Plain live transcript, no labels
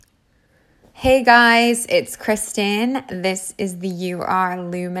Hey guys, it's Kristen. This is the You Are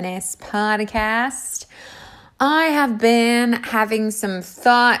Luminous podcast. I have been having some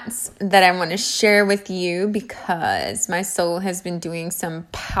thoughts that I want to share with you because my soul has been doing some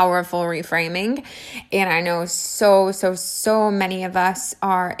powerful reframing. And I know so many of us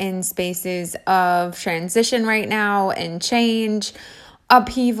are in spaces of transition right now and change,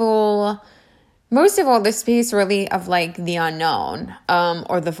 upheaval. Most of all, the space really of like the unknown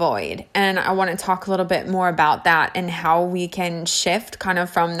or the void. And I want to talk a little bit more about that and how we can shift kind of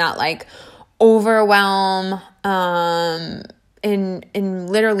from that like overwhelm in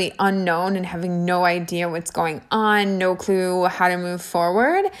literally unknown and having no idea what's going on, no clue how to move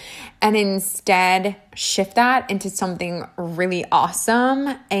forward, and instead shift that into something really awesome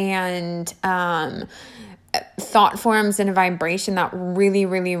and thought forms in a vibration that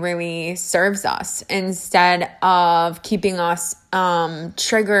really serves us instead of keeping us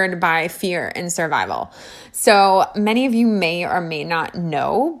triggered by fear and survival. So many of you may or may not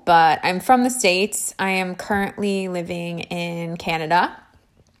know, but I'm from the States. I am currently living in Canada.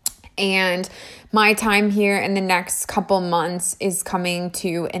 And my time here in the next couple months is coming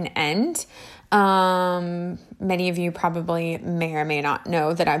to an end. Many of you probably may or may not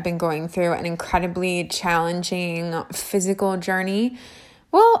know that I've been going through an incredibly challenging physical journey.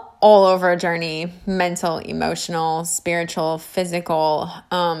 Well, all over journey, mental, emotional, spiritual, physical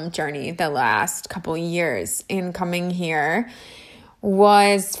journey the last couple years. And coming here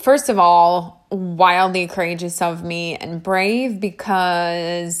was, first of all, wildly courageous of me and brave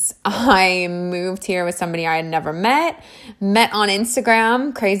because I moved here with somebody I had never met on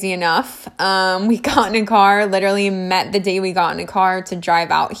Instagram, crazy enough. We got in a car, literally met the day we got in a car to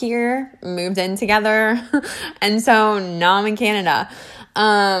drive out here, moved in together. And so now I'm in Canada.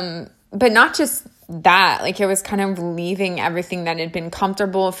 But not just that, like it was kind of leaving everything that had been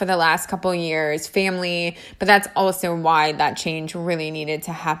comfortable for the last couple of years, family, but that's also why that change really needed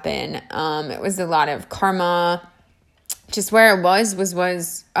to happen. It was a lot of karma, just where it was,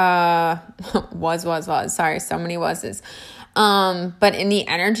 sorry, so many was's. But in the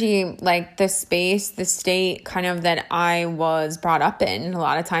energy, like the space, the state kind of that I was brought up in, a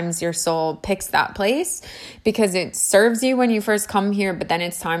lot of times your soul picks that place because it serves you when you first come here, but then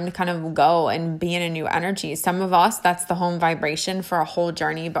it's time to kind of go and be in a new energy. Some of us, that's the home vibration for a whole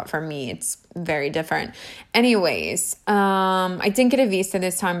journey, but for me, it's very different. Anyways, I didn't get a visa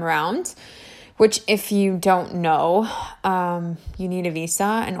this time around, which if you don't know, you need a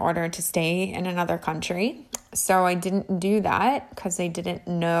visa in order to stay in another country. So I didn't do that because I didn't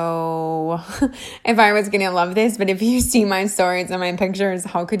know if I was going to love this. But if you see my stories and my pictures,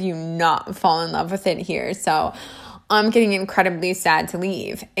 how could you not fall in love with it here? So I'm getting incredibly sad to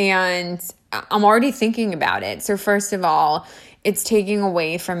leave. And I'm already thinking about it. So first of all, it's taking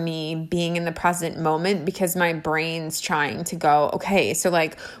away from me being in the present moment because my brain's trying to go, okay, so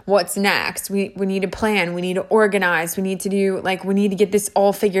like what's next? We need a plan. We need to organize. We need to do like, we need to get this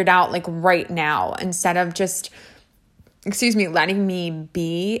all figured out like right now instead of just, letting me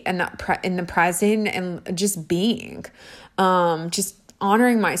be in the present and just being, just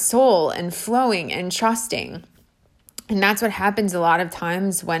honoring my soul and flowing and trusting. And that's what happens a lot of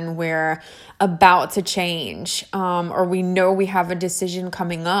times when we're about to change, or we know we have a decision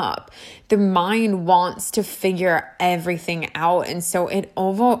coming up. The mind wants to figure everything out. And so it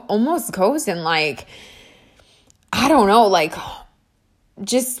almost goes in like, I don't know, like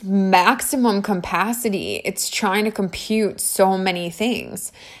just maximum capacity. It's trying to compute so many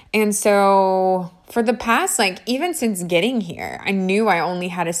things. And so for the past, like even since getting here, I knew I only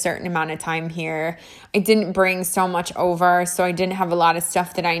had a certain amount of time here. I didn't bring so much over, so I didn't have a lot of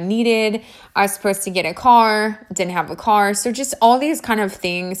stuff that I needed. I was supposed to get a car, didn't have a car. So just all these kind of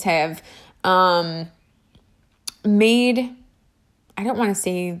things have made, I don't want to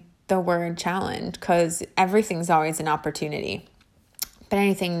say the word challenge because everything's always an opportunity. But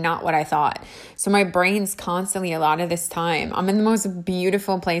anything not what I thought. So my brain's constantly, a lot of this time, I'm in the most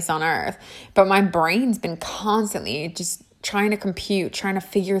beautiful place on earth, but my brain's been constantly just trying to compute, trying to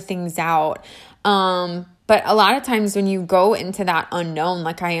figure things out. But a lot of times when you go into that unknown,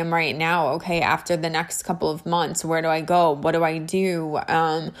 like I am right now, okay, after the next couple of months, where do I go? What do I do?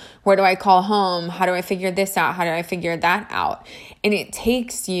 Where do I call home? How do I figure this out? How do I figure that out? And it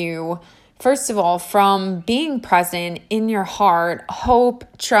takes you, first of all, from being present in your heart, hope,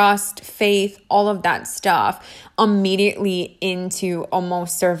 trust, faith, all of that stuff, immediately into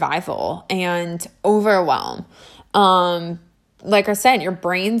almost survival and overwhelm. Like I said, your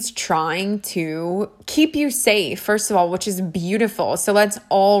brain's trying to keep you safe, first of all, which is beautiful. So let's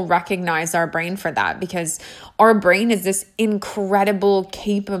all recognize our brain for that because our brain is this incredible,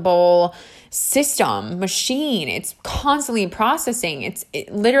 capable machine. It's constantly processing. It's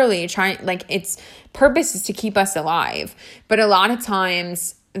literally trying, like, its purpose is to keep us alive. But a lot of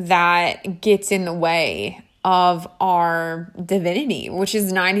times that gets in the way of our divinity, which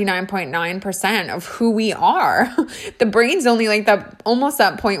is 99.9% of who we are. The brain's only like that, almost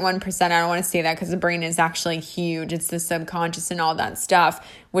that 0.1%. I don't want to say that because the brain is actually huge. It's the subconscious and all that stuff,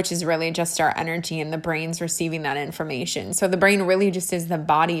 which is really just our energy, and the brain's receiving that information. So the brain really just is the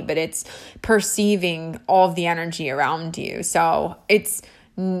body, but it's perceiving all of the energy around you. So it's,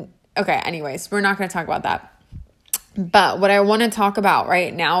 okay, anyways, we're not going to talk about that. But what I want to talk about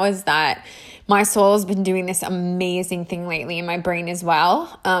right now is that my soul has been doing this amazing thing lately in my brain as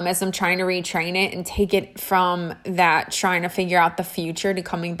well, as I'm trying to retrain it and take it from that trying to figure out the future to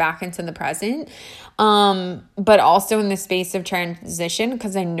coming back into the present. But also in the space of transition,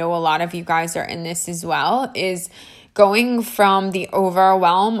 because I know a lot of you guys are in this as well, is going from the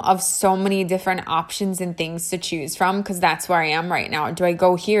overwhelm of so many different options and things to choose from, because that's where I am right now. Do I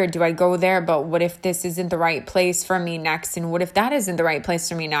go here? Do I go there? But what if this isn't the right place for me next? And what if that isn't the right place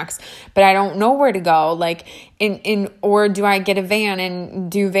for me next? But I don't know where to go. Like, or do I get a van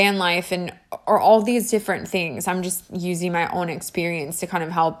and do van life, and or all these different things? I'm just using my own experience to kind of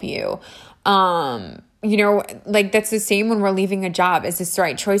help you. You know, like, that's the same when we're leaving a job. Is this the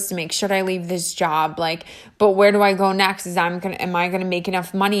right choice to make? Should I leave this job? Like, but where do I go next? Am I going to make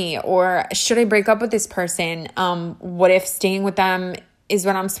enough money? Or should I break up with this person? What if staying with them is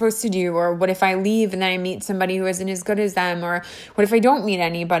what I'm supposed to do? Or what if I leave and then I meet somebody who isn't as good as them? Or what if I don't meet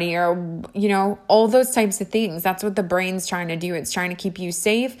anybody? Or, you know, all those types of things. That's what the brain's trying to do. It's trying to keep you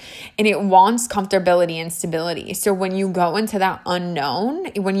safe, and it wants comfortability and stability. So when you go into that unknown,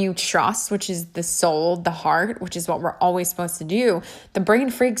 when you trust, which is the soul, the heart, which is what we're always supposed to do, the brain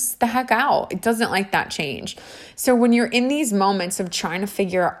freaks the heck out. It doesn't like that change. So when you're in these moments of trying to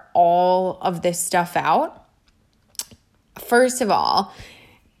figure all of this stuff out, first of all,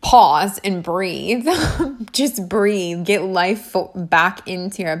 pause and breathe. Just breathe. Get life back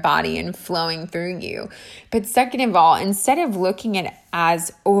into your body and flowing through you. But second of all, instead of looking at it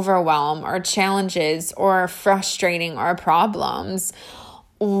as overwhelm or challenges or frustrating or problems,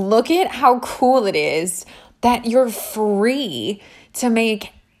 look at how cool it is that you're free to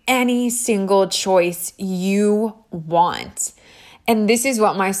make any single choice you want. And this is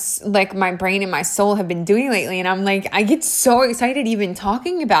what my brain and my soul have been doing lately. And I'm like, I get so excited even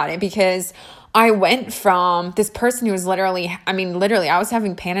talking about it, because I went from this person who was literally, I was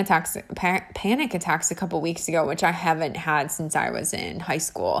having panic attacks a couple weeks ago, which I haven't had since I was in high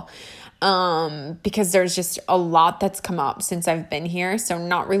school. Because there's just a lot that's come up since I've been here. So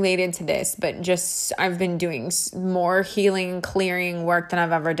not related to this, but just I've been doing more healing, clearing work than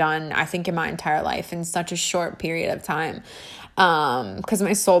I've ever done, I think, in my entire life in such a short period of time. Because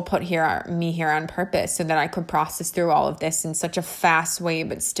my soul put me here on purpose so that I could process through all of this in such a fast way,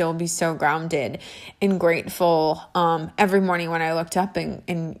 but still be so grounded and grateful. Every morning when I looked up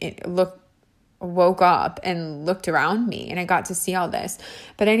woke up and looked around me, and I got to see all this.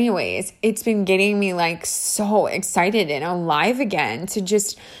 But anyways, it's been getting me like so excited and alive again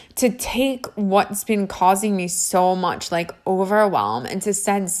to take what's been causing me so much like overwhelm and to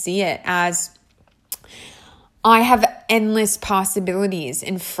instead see it as I have endless possibilities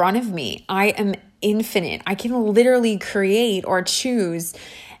in front of me. I am infinite. I can literally create or choose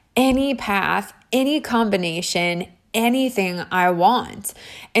any path, any combination, anything I want.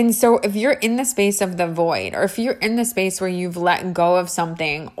 And so if you're in the space of the void, or if you're in the space where you've let go of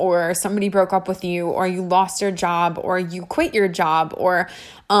something, or somebody broke up with you, or you lost your job, or you quit your job, or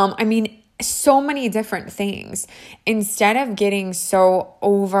so many different things, instead of getting so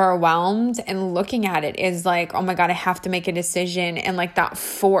overwhelmed and looking at it as like, oh my God, I have to make a decision, and like that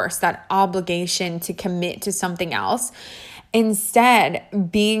force, that obligation to commit to something else, instead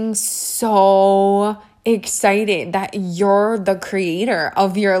being so excited that you're the creator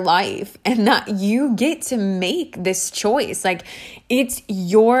of your life and that you get to make this choice. Like, it's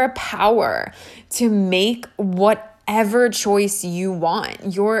your power to make whatever choice you want.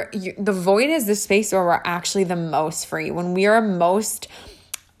 The void is the space where we're actually the most free, when we are most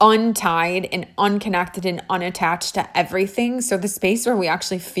untied and unconnected and unattached to everything. So the space where we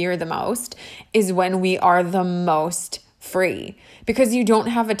actually fear the most is when we are the most free, because you don't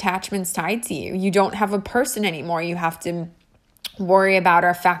have attachments tied to you. You don't have a person anymore you have to worry about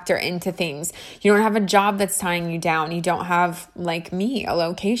or factor into things. You don't have a job that's tying you down. You don't have, like me, a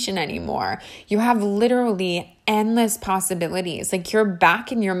location anymore. You have literally endless possibilities. Like you're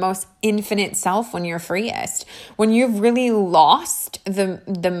back in your most infinite self when you're freest. When you've really lost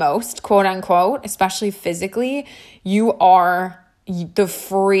the most, quote unquote, especially physically, you are the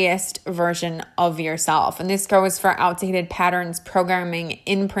freest version of yourself. And this goes for outdated patterns, programming,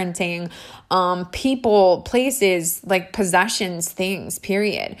 imprinting, people, places, like possessions, things,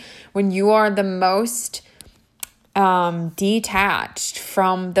 period. When you are the most detached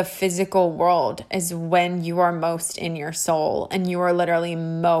from the physical world is when you are most in your soul, and you are literally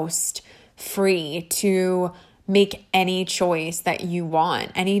most free to make any choice that you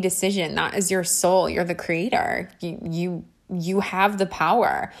want, any decision. That is your soul. You're the creator. You have the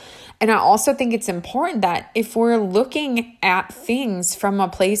power. And I also think it's important that if we're looking at things from a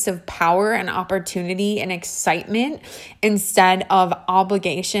place of power and opportunity and excitement instead of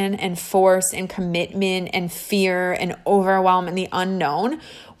obligation and force and commitment and fear and overwhelm and the unknown,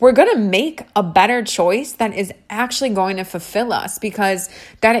 we're going to make a better choice that is actually going to fulfill us, because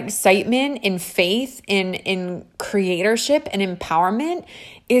that excitement and faith in creatorship and empowerment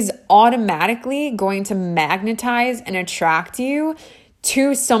is automatically going to magnetize and attract you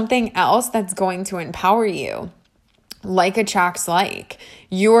to something else that's going to empower you. Like attracts like.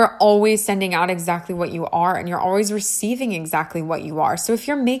 You are always sending out exactly what you are, and you're always receiving exactly what you are. So if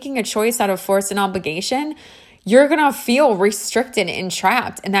you're making a choice out of force and obligation, you're going to feel restricted and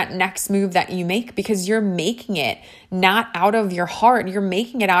trapped in that next move that you make, because you're making it not out of your heart. You're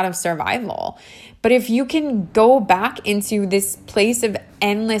making it out of survival. But if you can go back into this place of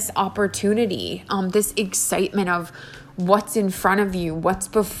endless opportunity, this excitement of what's in front of you, what's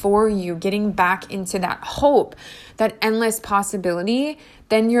before you, getting back into that hope, that endless possibility,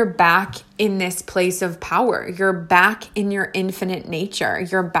 then you're back in this place of power. You're back in your infinite nature.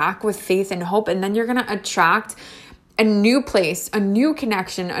 You're back with faith and hope. And then you're going to attract a new place, a new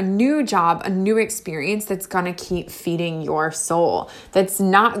connection, a new job, a new experience that's going to keep feeding your soul. That's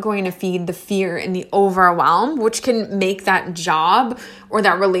not going to feed the fear and the overwhelm, which can make that job or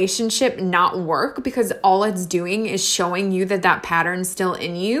that relationship not work, because all it's doing is showing you that pattern's still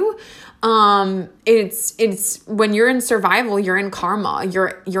in you. It's when you're in survival, you're in karma,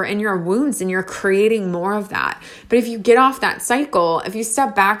 you're in your wounds, and you're creating more of that. But if you get off that cycle, if you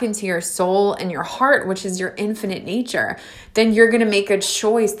step back into your soul and your heart, which is your infinite nature, then you're going to make a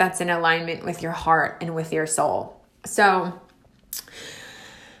choice that's in alignment with your heart and with your soul. So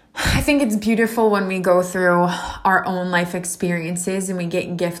I think it's beautiful when we go through our own life experiences and we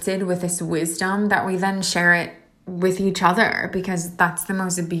get gifted with this wisdom, that we then share it with each other, because that's the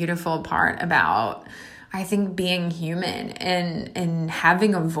most beautiful part about, I think, being human and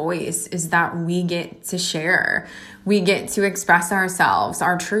having a voice, is that we get to share, we get to express ourselves,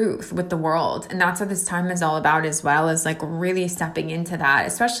 our truth with the world. And that's what this time is all about, as well as like really stepping into that,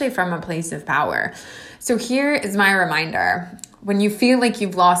 especially from a place of power. So here is my reminder: when you feel like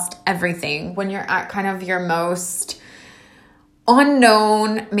you've lost everything, when you're at kind of your most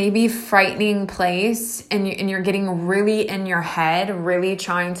unknown, maybe frightening place, and you're getting really in your head, really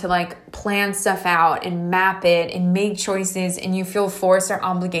trying to like plan stuff out and map it and make choices, and you feel force or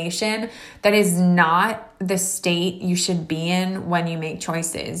obligation, that is not the state you should be in when you make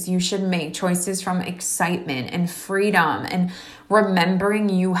choices. You should make choices from excitement and freedom, and remembering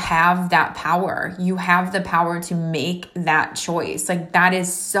you have that power. You have the power to make that choice. Like, that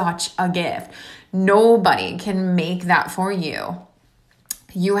is such a gift. Nobody can make that for you.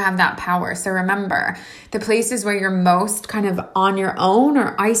 You have that power. So remember, the places where you're most kind of on your own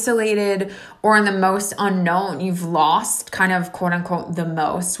or isolated or in the most unknown, you've lost kind of quote unquote the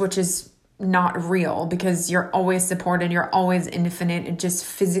most, which is not real, because you're always supported. You're always infinite. It just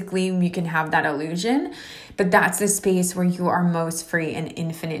physically, you can have that illusion, but that's the space where you are most free and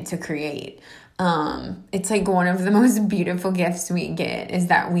infinite to create. It's like one of the most beautiful gifts we get is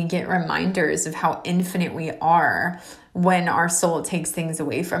that we get reminders of how infinite we are when our soul takes things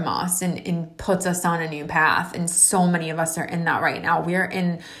away from us and puts us on a new path. And so many of us are in that right now. We're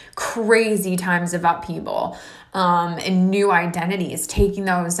in crazy times of upheaval, and new identities, taking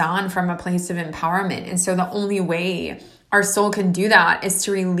those on from a place of empowerment. And so the only way our soul can do that is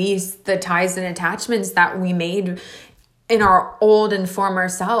to release the ties and attachments that we made in our old and former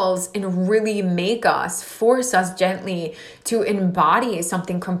selves, and really force us gently to embody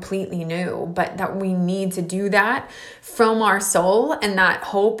something completely new. But that we need to do that from our soul and that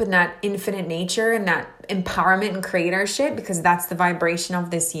hope and that infinite nature and that empowerment and creatorship, because that's the vibration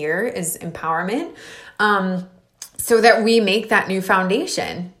of this year, is empowerment. So that we make that new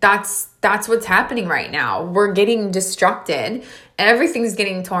foundation. That's that's what's happening right now. We're getting destructed. Everything's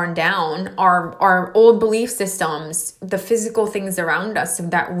getting torn down. Our old belief systems, the physical things around us, so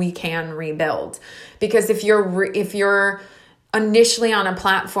that we can rebuild. Because if you're initially on a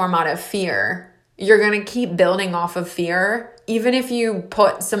platform out of fear, you're going to keep building off of fear. Even if you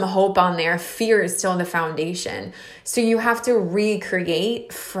put some hope on there, fear is still the foundation. So you have to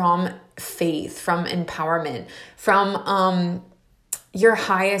recreate from faith, from empowerment, from your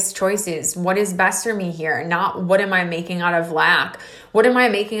highest choices. What is best for me here? Not what am I making out of lack? What am I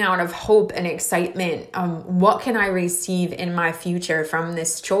making out of hope and excitement? What can I receive in my future from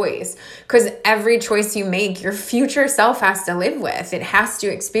this choice? Because every choice you make, your future self has to live with. It has to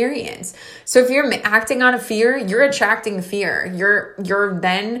experience. So if you're acting out of fear, you're attracting fear. You're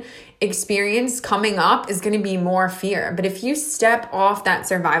then experience coming up is going to be more fear. But if you step off that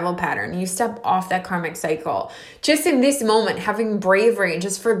survival pattern, you step off that karmic cycle, just in this moment, having bravery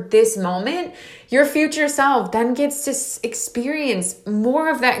just for this moment, your future self then gets to experience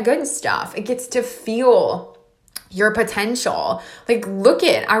more of that good stuff. It gets to feel your potential. Like, look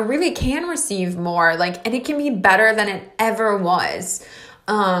I really can receive more, and it can be better than it ever was.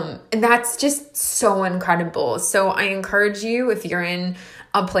 And that's just so incredible. So I encourage you, if you're in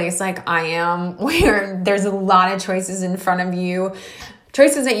a place like I am, where there's a lot of choices in front of you,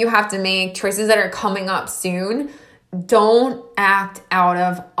 choices that you have to make, choices that are coming up soon, don't act out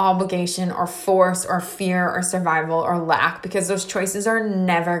of obligation or force or fear or survival or lack, because those choices are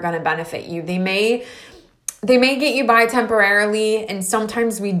never going to benefit you. They may get you by temporarily, and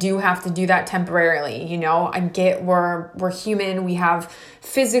sometimes we do have to do that temporarily. I get we're human. We have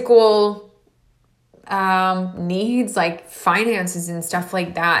physical needs like finances and stuff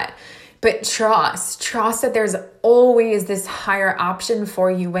like that. But trust that there's always this higher option for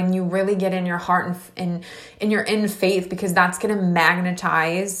you when you really get in your heart and you're in faith, because that's going to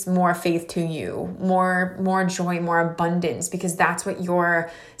magnetize more faith to you, more joy, more abundance, because that's what you're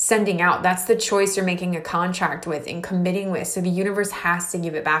sending out. That's the choice you're making a contract with and committing with. So the universe has to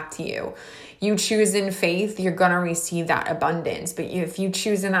give it back to you. You choose in faith, you're going to receive that abundance. But if you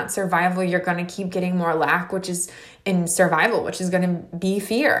choose in that survival, you're going to keep getting more lack, which is in survival, which is going to be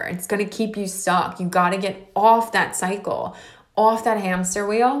fear. It's going to keep you stuck. You got to get off that cycle, off that hamster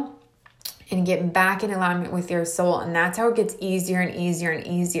wheel, and get back in alignment with your soul. And that's how it gets easier and easier and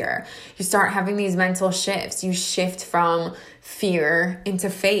easier. You start having these mental shifts. You shift from fear into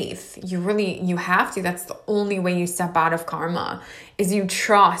faith. You have to. That's the only way you step out of karma, is you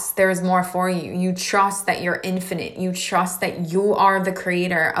trust there's more for you. You trust that you're infinite. You trust that you are the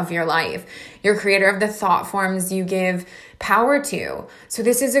creator of your life. You're creator of the thought forms you give power to. So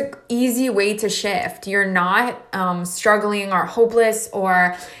this is an easy way to shift. You're not struggling or hopeless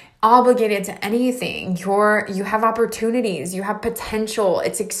or obligated to anything. You have opportunities, you have potential.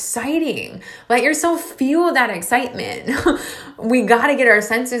 It's exciting. Let yourself feel that excitement. We got to get our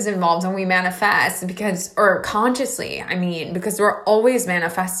senses involved when we manifest, because we're always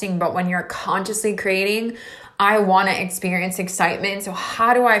manifesting, but when you're consciously creating, I want to experience excitement. So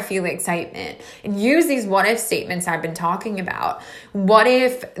how do I feel excitement? And use these what if statements I've been talking about. What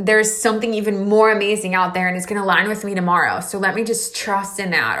if there's something even more amazing out there and it's going to align with me tomorrow? So let me just trust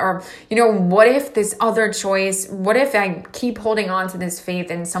in that. Or, what if this other choice, what if I keep holding on to this faith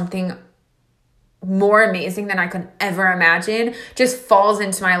and something more amazing than I could ever imagine just falls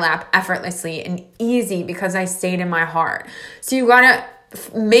into my lap effortlessly and easy because I stayed in my heart. So you got to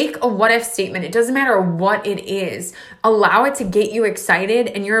make a what if statement. It doesn't matter what it is. Allow it to get you excited,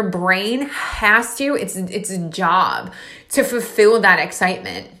 and your brain has to, it's a job to fulfill that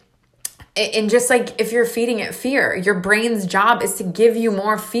excitement. And just like if you're feeding it fear, your brain's job is to give you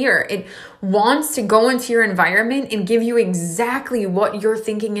more fear. It wants to go into your environment and give you exactly what you're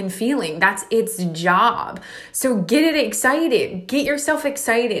thinking and feeling. That's its job. So get it excited. Get yourself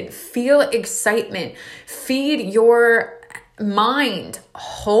excited. Feel excitement. Feed your mind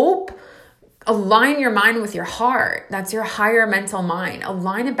hope. Align your mind with your heart. That's your higher mental mind.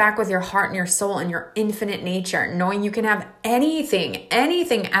 Align it back with your heart and your soul and your infinite nature, knowing you can have anything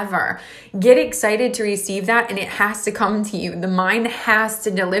ever. Get excited to receive that, and it has to come to you. The mind has to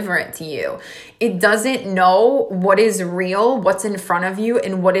deliver it to you. It doesn't know what is real, what's in front of you,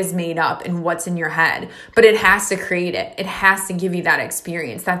 and what is made up and what's in your head, but it has to create it. It has to give you that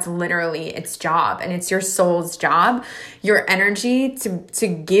experience. That's literally its job, and it's your soul's job, your energy to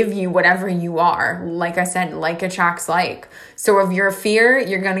give you whatever you are. Like I said, like attracts like. So if you're fear,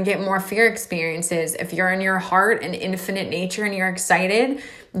 you're going to get more fear experiences. If you're in your heart and infinite nature and you're excited,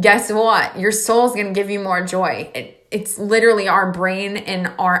 guess what? Your soul's going to give you more joy. it's literally our brain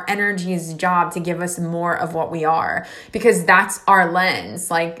and our energy's job to give us more of what we are, because that's our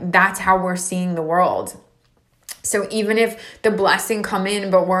lens. Like, that's how we're seeing the world. So even if the blessing come in,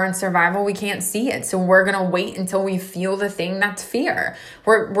 but we're in survival, we can't see it. So we're going to wait until we feel the thing that's fear.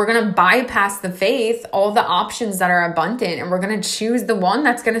 We're going to bypass the faith, all the options that are abundant, and we're going to choose the one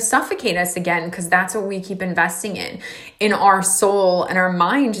that's going to suffocate us again, because that's what we keep investing in our soul and our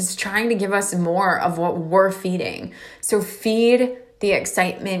mind, just trying to give us more of what we're feeding. So feed the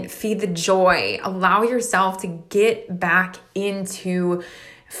excitement, feed the joy, allow yourself to get back into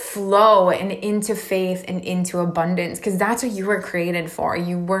flow and into faith and into abundance, because that's what you were created for.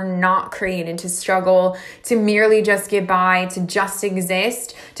 You were not created to struggle, to merely just get by, to just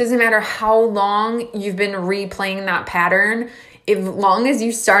exist. Doesn't matter how long you've been replaying that pattern. As long as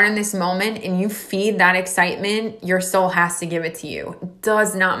you start in this moment and you feed that excitement, your soul has to give it to you. It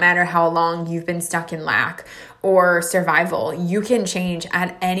does not matter how long you've been stuck in lack or survival. You can change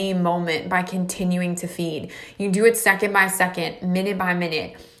at any moment by continuing to feed. You do it second by second, minute by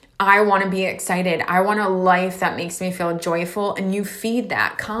minute. I want to be excited. I want a life that makes me feel joyful. And you feed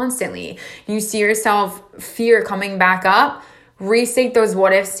that constantly. You see yourself, fear coming back up, restate those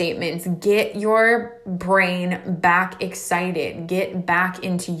what if statements. Get your brain back excited. Get back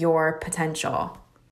into your potential.